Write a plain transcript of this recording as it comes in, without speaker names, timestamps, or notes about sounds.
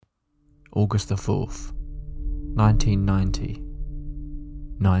August the 4th, 1990,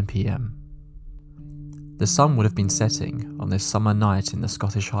 9 p.m. The sun would have been setting on this summer night in the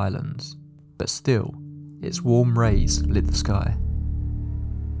Scottish Highlands, but still, its warm rays lit the sky.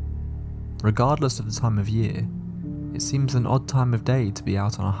 Regardless of the time of year, it seems an odd time of day to be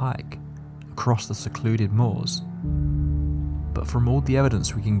out on a hike across the secluded moors. But from all the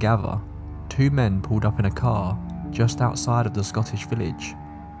evidence we can gather, two men pulled up in a car just outside of the Scottish village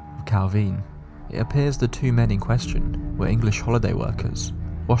of Calvine. It appears the two men in question were English holiday workers,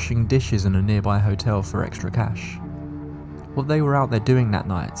 washing dishes in a nearby hotel for extra cash. What they were out there doing that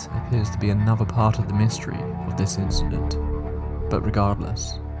night appears to be another part of the mystery of this incident. But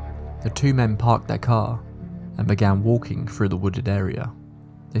regardless, the two men parked their car and began walking through the wooded area.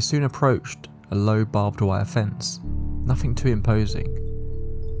 They soon approached a low barbed wire fence, nothing too imposing,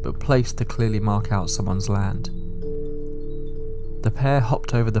 but placed to clearly mark out someone's land. The pair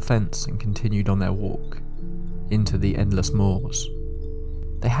hopped over the fence and continued on their walk into the endless moors.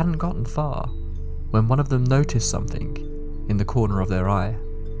 They hadn't gotten far when one of them noticed something in the corner of their eye.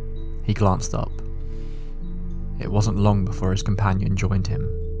 He glanced up. It wasn't long before his companion joined him.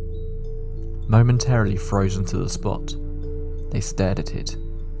 Momentarily frozen to the spot, they stared at it.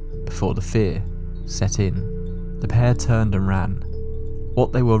 Before the fear set in, the pair turned and ran.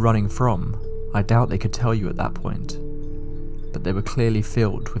 What they were running from, I doubt they could tell you at that point, but they were clearly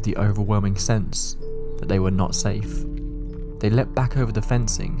filled with the overwhelming sense that they were not safe. They leapt back over the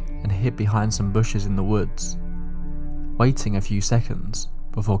fencing and hid behind some bushes in the woods, waiting a few seconds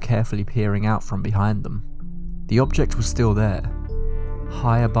before carefully peering out from behind them. The object was still there,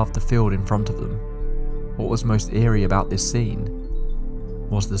 high above the field in front of them. What was most eerie about this scene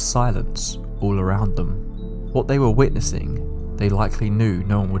was the silence all around them. What they were witnessing, they likely knew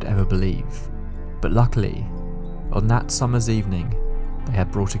no one would ever believe. But luckily, on that summer's evening, they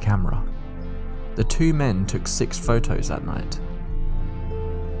had brought a camera. The two men took 6 photos that night.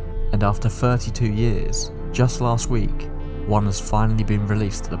 And after 32 years, just last week, one has finally been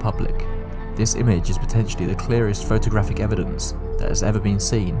released to the public. This image is potentially the clearest photographic evidence that has ever been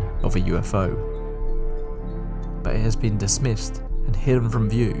seen of a UFO. But it has been dismissed and hidden from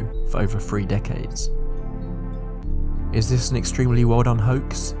view for over 3 decades. Is this an extremely well done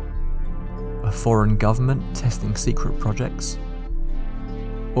hoax? A foreign government testing secret projects?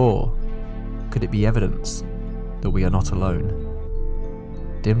 Or could it be evidence that we are not alone?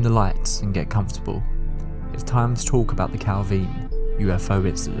 Dim the lights and get comfortable. It's time to talk about the Calvine UFO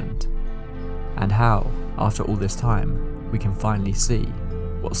incident, and how, after all this time, we can finally see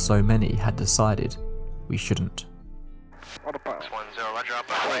what so many had decided we shouldn't.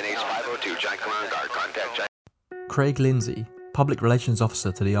 Craig Lindsay, Public Relations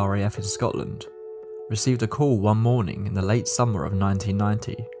Officer to the RAF in Scotland, received a call one morning in the late summer of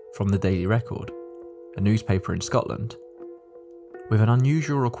 1990 from the Daily Record, a newspaper in Scotland, with an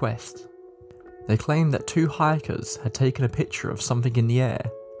unusual request. They claimed that 2 hikers had taken a picture of something in the air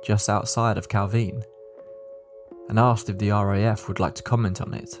just outside of Calvine, and asked if the RAF would like to comment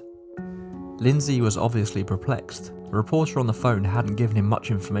on it. Lindsay was obviously perplexed. The reporter on the phone hadn't given him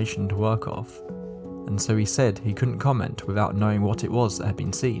much information to work off, and so he said he couldn't comment without knowing what it was that had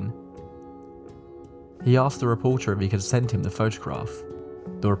been seen. He asked the reporter if he could send him the photograph.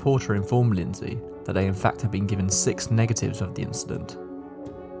 The reporter informed Lindsay that they in fact had been given 6 negatives of the incident.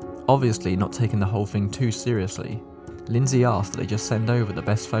 Obviously not taking the whole thing too seriously, Lindsay asked that they just send over the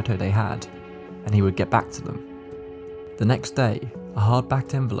best photo they had, and he would get back to them. The next day, a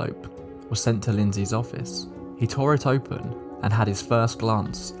hard-backed envelope was sent to Lindsay's office. He tore it open and had his first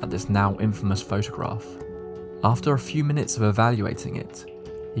glance at this now infamous photograph. After a few minutes of evaluating it,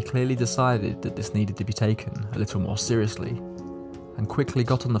 he clearly decided that this needed to be taken a little more seriously, and quickly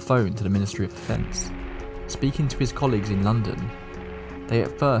got on the phone to the Ministry of Defence. Speaking to his colleagues in London, they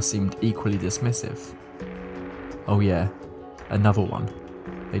at first seemed equally dismissive. "Oh yeah, another one,"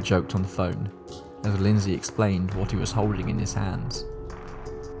 they joked on the phone, as Lindsay explained what he was holding in his hands.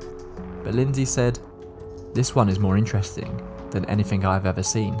 But Lindsay said, "This one is more interesting than anything I've ever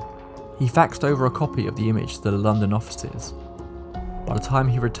seen." He faxed over a copy of the image to the London offices. By the time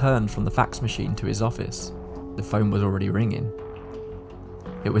he returned from the fax machine to his office, the phone was already ringing.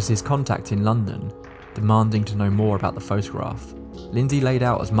 It was his contact in London, demanding to know more about the photograph. Lindsay laid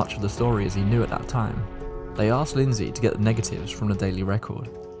out as much of the story as he knew at that time. They asked Lindsay to get the negatives from the Daily Record,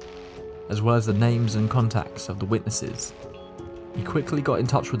 as well as the names and contacts of the witnesses. He quickly got in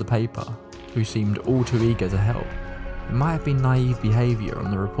touch with the paper, who seemed all too eager to help. It might have been naive behaviour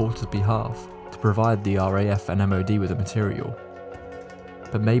on the reporter's behalf to provide the RAF and MOD with the material,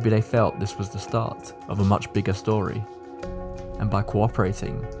 but maybe they felt this was the start of a much bigger story, and by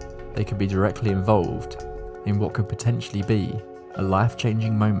cooperating, they could be directly involved in what could potentially be a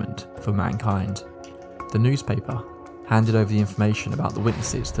life-changing moment for mankind. The newspaper handed over the information about the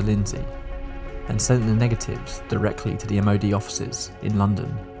witnesses to Lindsay and sent the negatives directly to the MOD offices in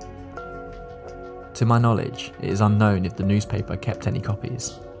London. To my knowledge, it is unknown if the newspaper kept any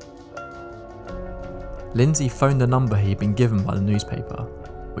copies. Lindsay phoned the number he had been given by the newspaper,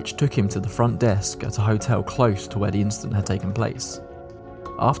 which took him to the front desk at a hotel close to where the incident had taken place.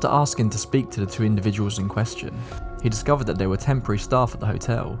 After asking to speak to the two individuals in question, he discovered that they were temporary staff at the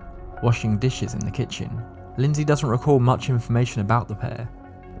hotel, washing dishes in the kitchen. Lindsay doesn't recall much information about the pair,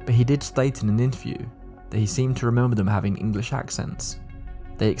 but he did state in an interview that he seemed to remember them having English accents.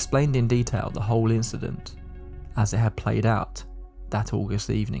 They explained in detail the whole incident as it had played out that August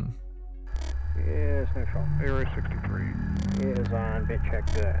evening. Yes, neutral. Area 63 is on, bit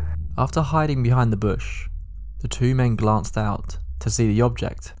check good. After hiding behind the bush, the two men glanced out to see the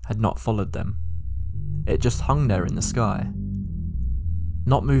object had not followed them. It just hung there in the sky,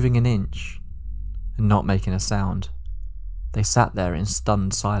 not moving an inch and not making a sound. They sat there in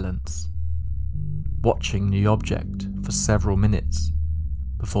stunned silence, watching the object for several minutes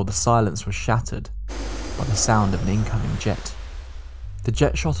before the silence was shattered by the sound of an incoming jet. The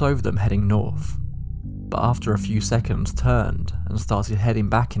jet shot over them heading north, but after a few seconds turned and started heading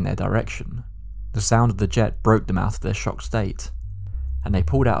back in their direction. The sound of the jet broke them out of their shocked state, and they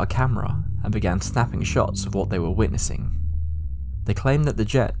pulled out a camera and began snapping shots of what they were witnessing. They claimed that the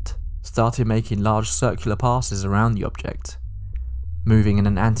jet started making large circular passes around the object, moving in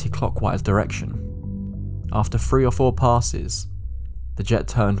an anti-clockwise direction. After 3 or 4 passes, the jet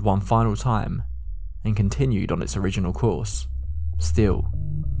turned one final time and continued on its original course. Still,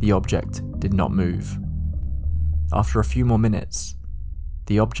 the object did not move. After a few more minutes,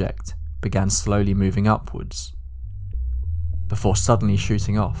 the object began slowly moving upwards, before suddenly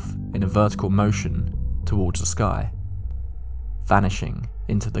shooting off in a vertical motion towards the sky, vanishing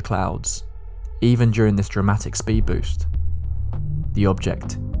into the clouds. Even during this dramatic speed boost, the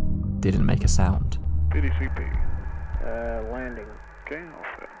object didn't make a sound. PDCP. Landing. Okay, all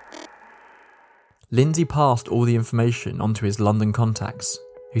set. Lindsay passed all the information onto his London contacts,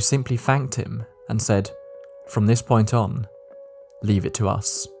 who simply thanked him and said, "From this point on, leave it to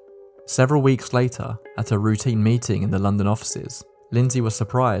us." Several weeks later, at a routine meeting in the London offices, Lindsay was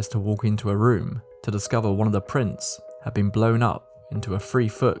surprised to walk into a room to discover one of the prints had been blown up into a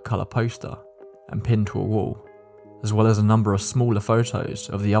 3-foot colour poster and pinned to a wall, as well as a number of smaller photos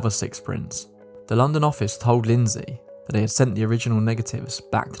of the other 6 prints. The London office told Lindsay that they had sent the original negatives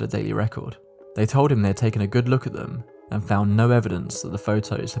back to the Daily Record. They told him they had taken a good look at them and found no evidence that the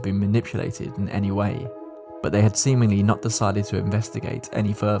photos had been manipulated in any way, but they had seemingly not decided to investigate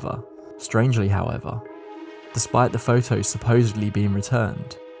any further. Strangely, however, despite the photos supposedly being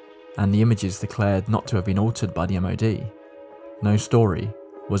returned and the images declared not to have been altered by the MOD, no story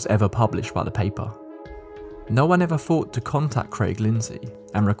was ever published by the paper. No one ever thought to contact Craig Lindsay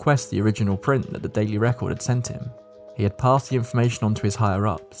and request the original print that the Daily Record had sent him. He had passed the information on to his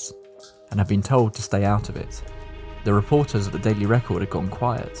higher-ups and had been told to stay out of it. The reporters at the Daily Record had gone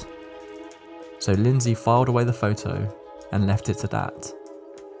quiet, so Lindsay filed away the photo and left it to that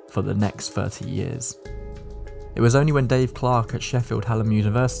for the next 30 years. It was only when Dave Clark at Sheffield Hallam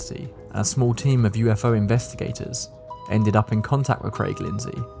University and a small team of UFO investigators ended up in contact with Craig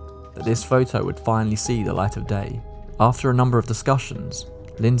Lindsay that this photo would finally see the light of day. After a number of discussions,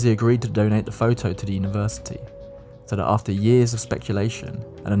 Lindsay agreed to donate the photo to the university, so that after years of speculation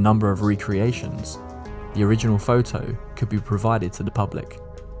and a number of recreations, the original photo could be provided to the public.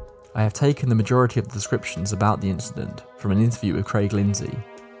 I have taken the majority of the descriptions about the incident from an interview with Craig Lindsay.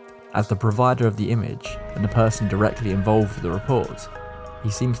 As the provider of the image and the person directly involved with the report, he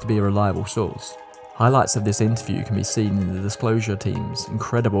seems to be a reliable source. Highlights of this interview can be seen in the Disclosure team's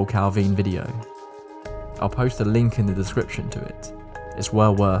incredible Calvine video. I'll post a link in the description to it. It's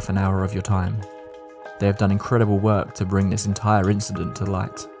well worth an hour of your time. They have done incredible work to bring this entire incident to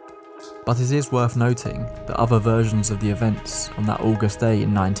light. But it is worth noting that other versions of the events on that August day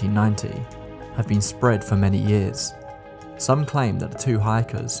in 1990 have been spread for many years. Some claim that the 2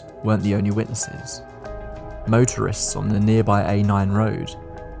 hikers weren't the only witnesses. Motorists on the nearby A9 road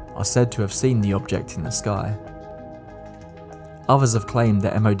are said to have seen the object in the sky. Others have claimed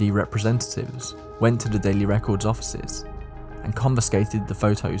that MOD representatives went to the Daily Record's offices and confiscated the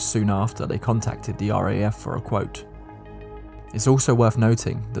photos soon after they contacted the RAF for a quote. It's also worth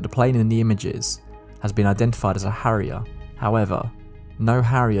noting that the plane in the images has been identified as a Harrier. However, no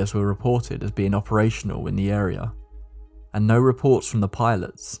Harriers were reported as being operational in the area, and no reports from the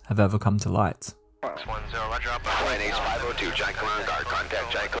pilots have ever come to light. 10, Roger, up, flight Ace 502, Giant Command Guard,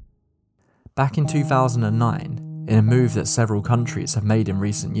 contact Giant Back in 2009, in a move that several countries have made in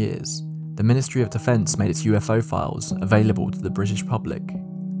recent years, the Ministry of Defence made its UFO files available to the British public,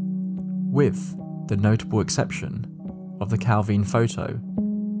 with the notable exception of the Calvine photo.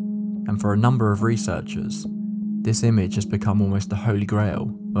 And for a number of researchers, this image has become almost the holy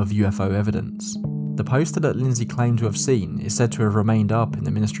grail of UFO evidence. The poster that Lindsay claimed to have seen is said to have remained up in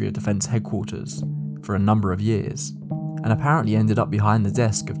the Ministry of Defence headquarters for a number of years, and apparently ended up behind the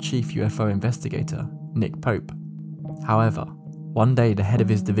desk of Chief UFO Investigator Nick Pope. However, one day the head of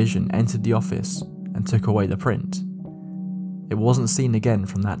his division entered the office and took away the print. It wasn't seen again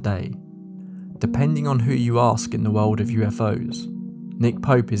from that day. Depending on who you ask in the world of UFOs, Nick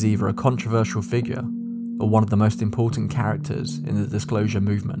Pope is either a controversial figure or one of the most important characters in the disclosure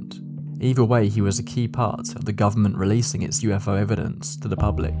movement. Either way, he was a key part of the government releasing its UFO evidence to the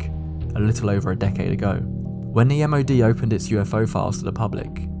public a little over a decade ago. When the MOD opened its UFO files to the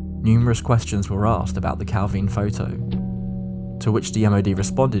public, numerous questions were asked about the Calvine photo, to which the MOD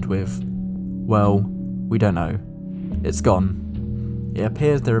responded with, "Well, we don't know. It's gone." It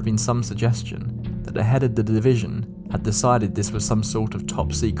appears there have been some suggestion that the head of the division had decided this was some sort of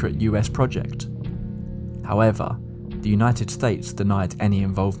top-secret US project. However, the United States denied any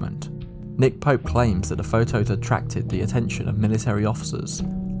involvement. Nick Pope claims that the photos attracted the attention of military officers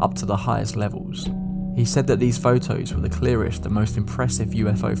up to the highest levels. He said that these photos were the clearest and most impressive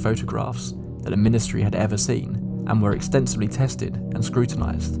UFO photographs that the ministry had ever seen, and were extensively tested and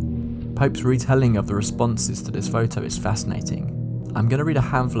scrutinised. Pope's retelling of the responses to this photo is fascinating. I'm going to read a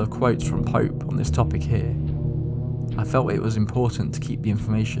handful of quotes from Pope on this topic here. I felt it was important to keep the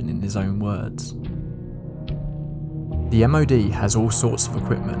information in his own words. The MOD has all sorts of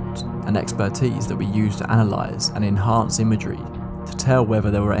equipment and expertise that we use to analyse and enhance imagery to tell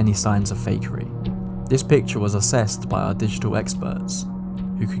whether there were any signs of fakery. This picture was assessed by our digital experts,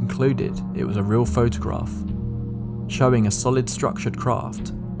 who concluded it was a real photograph, showing a solid structured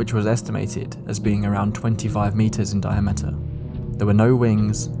craft which was estimated as being around 25 metres in diameter. There were no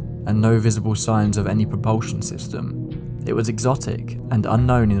wings and no visible signs of any propulsion system. It was exotic and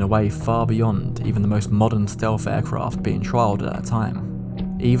unknown in a way far beyond even the most modern stealth aircraft being trialled at that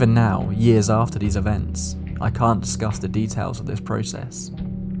time. Even now, years after these events, I can't discuss the details of this process,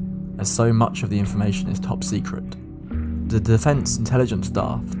 as so much of the information is top secret. The Defence Intelligence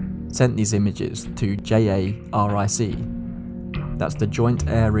Staff sent these images to JARIC, that's the Joint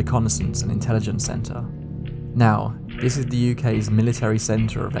Air Reconnaissance and Intelligence Centre. Now, this is the UK's military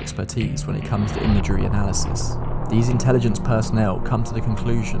centre of expertise when it comes to imagery analysis. These intelligence personnel come to the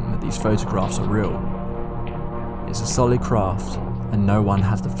conclusion that these photographs are real. It's a solid craft, and no one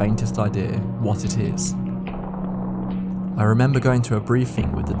has the faintest idea what it is. I remember going to a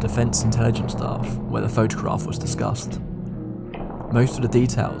briefing with the Defence Intelligence Staff where the photograph was discussed. Most of the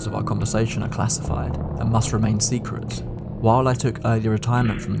details of our conversation are classified and must remain secret. While I took early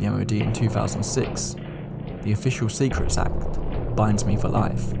retirement from the MOD in 2006, the Official Secrets Act binds me for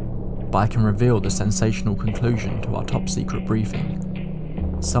life, but I can reveal the sensational conclusion to our top secret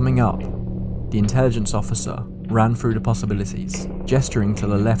briefing. Summing up, the intelligence officer ran through the possibilities, gesturing to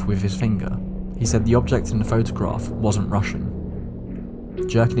the left with his finger. He said the object in the photograph wasn't Russian.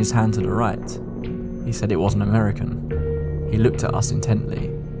 Jerking his hand to the right, he said it wasn't American. He looked at us intently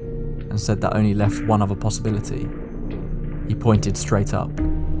and said that only left one other possibility. He pointed straight up.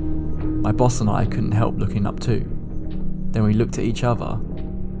 My boss and I couldn't help looking up too. Then we looked at each other,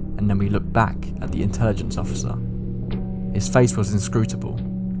 and then we looked back at the intelligence officer. His face was inscrutable.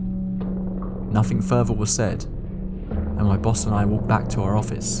 Nothing further was said, and my boss and I walked back to our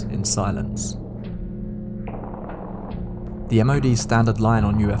office in silence. The MOD's standard line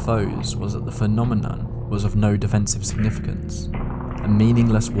on UFOs was that the phenomenon was of no defensive significance, a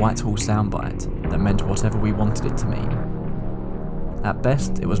meaningless Whitehall soundbite that meant whatever we wanted it to mean. At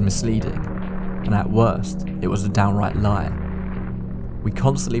best, it was misleading, and at worst, it was a downright lie. We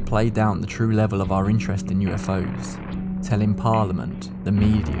constantly played down the true level of our interest in UFOs, telling Parliament, the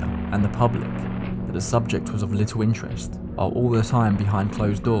media, and the public that the subject was of little interest, while all the time behind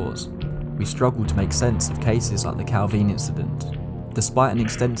closed doors, we struggled to make sense of cases like the Calvine incident. Despite an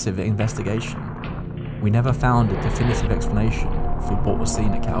extensive investigation, we never found a definitive explanation for what was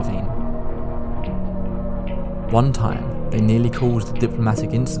seen at Calvine. One time, they nearly caused a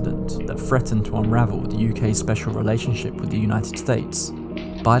diplomatic incident that threatened to unravel the UK's special relationship with the United States.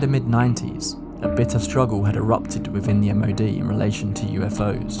 By the mid-90s, a bitter struggle had erupted within the MOD in relation to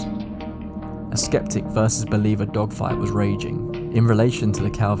UFOs. A skeptic versus believer dogfight was raging. In relation to the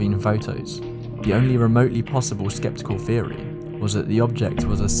Calvine photos, the only remotely possible skeptical theory was that the object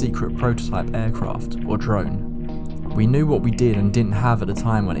was a secret prototype aircraft or drone. we knew what we did and didn't have at the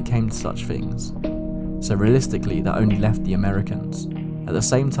time when it came to such things. So realistically, that only left the Americans. At the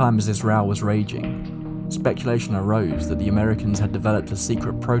same time as this row was raging, speculation arose that the Americans had developed a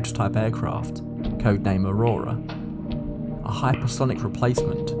secret prototype aircraft, codenamed Aurora, a hypersonic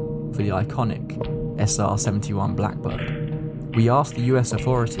replacement for the iconic SR-71 Blackbird. We asked the US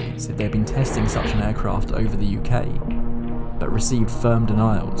authorities if they had been testing such an aircraft over the UK, but received firm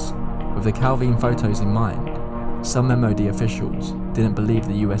denials. With the Calvine photos in mind, some MOD officials didn't believe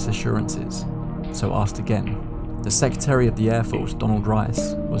the US assurances, so asked again. The Secretary of the Air Force, Donald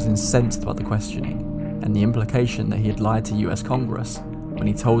Rice, was incensed by the questioning and the implication that he had lied to US Congress when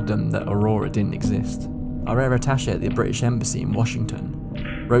he told them that Aurora didn't exist. Our air attaché at the British Embassy in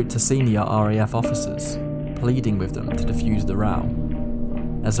Washington wrote to senior RAF officers, pleading with them to defuse the row.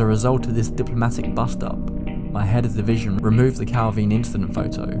 As a result of this diplomatic bust-up, my head of division removed the Calvine incident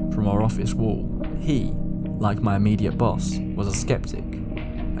photo from our office wall. He, like my immediate boss, was a skeptic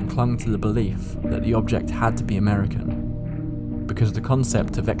and clung to the belief that the object had to be American, because the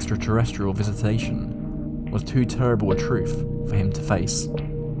concept of extraterrestrial visitation was too terrible a truth for him to face.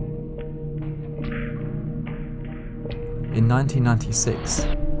 In 1996,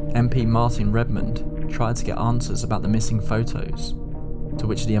 MP Martin Redmond tried to get answers about the missing photos, to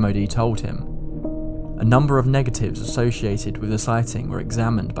which the MOD told him. A number of negatives associated with the sighting were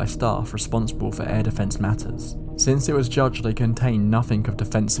examined by staff responsible for air defence matters. Since it was judged they contained nothing of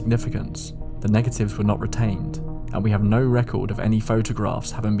defence significance, the negatives were not retained, and we have no record of any photographs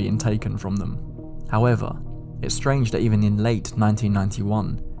having been taken from them. However, it's strange that even in late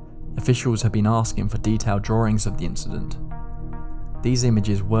 1991, officials have been asking for detailed drawings of the incident. These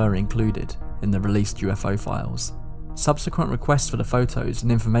images were included in the released UFO files. Subsequent requests for the photos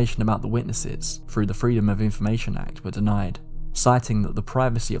and information about the witnesses through the Freedom of Information Act were denied, citing that the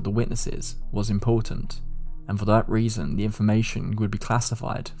privacy of the witnesses was important, and for that reason the information would be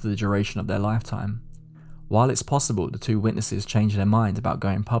classified for the duration of their lifetime. While it's possible the two witnesses changed their mind about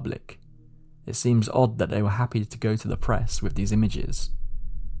going public, it seems odd that they were happy to go to the press with these images,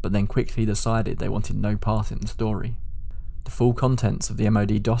 but then quickly decided they wanted no part in the story. The full contents of the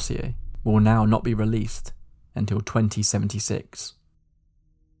MOD dossier will now not be released until 2076.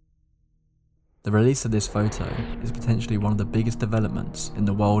 The release of this photo is potentially one of the biggest developments in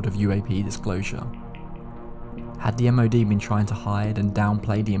the world of UAP disclosure. Had the MOD been trying to hide and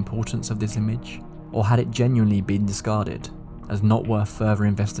downplay the importance of this image, or had it genuinely been discarded as not worth further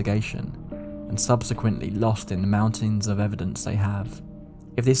investigation and subsequently lost in the mountains of evidence they have?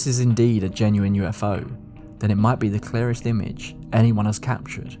 If this is indeed a genuine UFO, then it might be the clearest image anyone has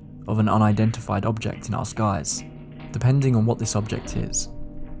captured of an unidentified object in our skies. Depending on what this object is,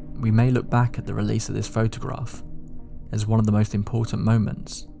 we may look back at the release of this photograph as one of the most important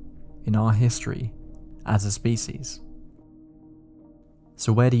moments in our history as a species.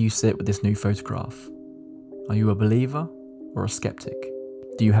 So where do you sit with this new photograph? Are you a believer or a skeptic?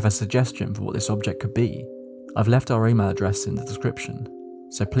 Do you have a suggestion for what this object could be? I've left our email address in the description,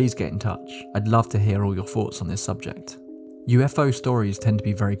 so please get in touch. I'd love to hear all your thoughts on this subject. UFO stories tend to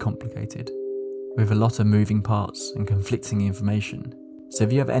be very complicated, with a lot of moving parts and conflicting information. So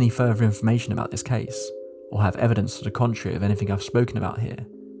if you have any further information about this case, or have evidence to the contrary of anything I've spoken about here,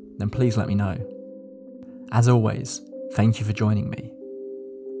 then please let me know. As always, thank you for joining me.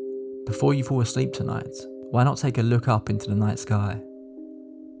 Before you fall asleep tonight, why not take a look up into the night sky?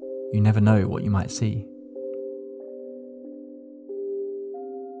 You never know what you might see.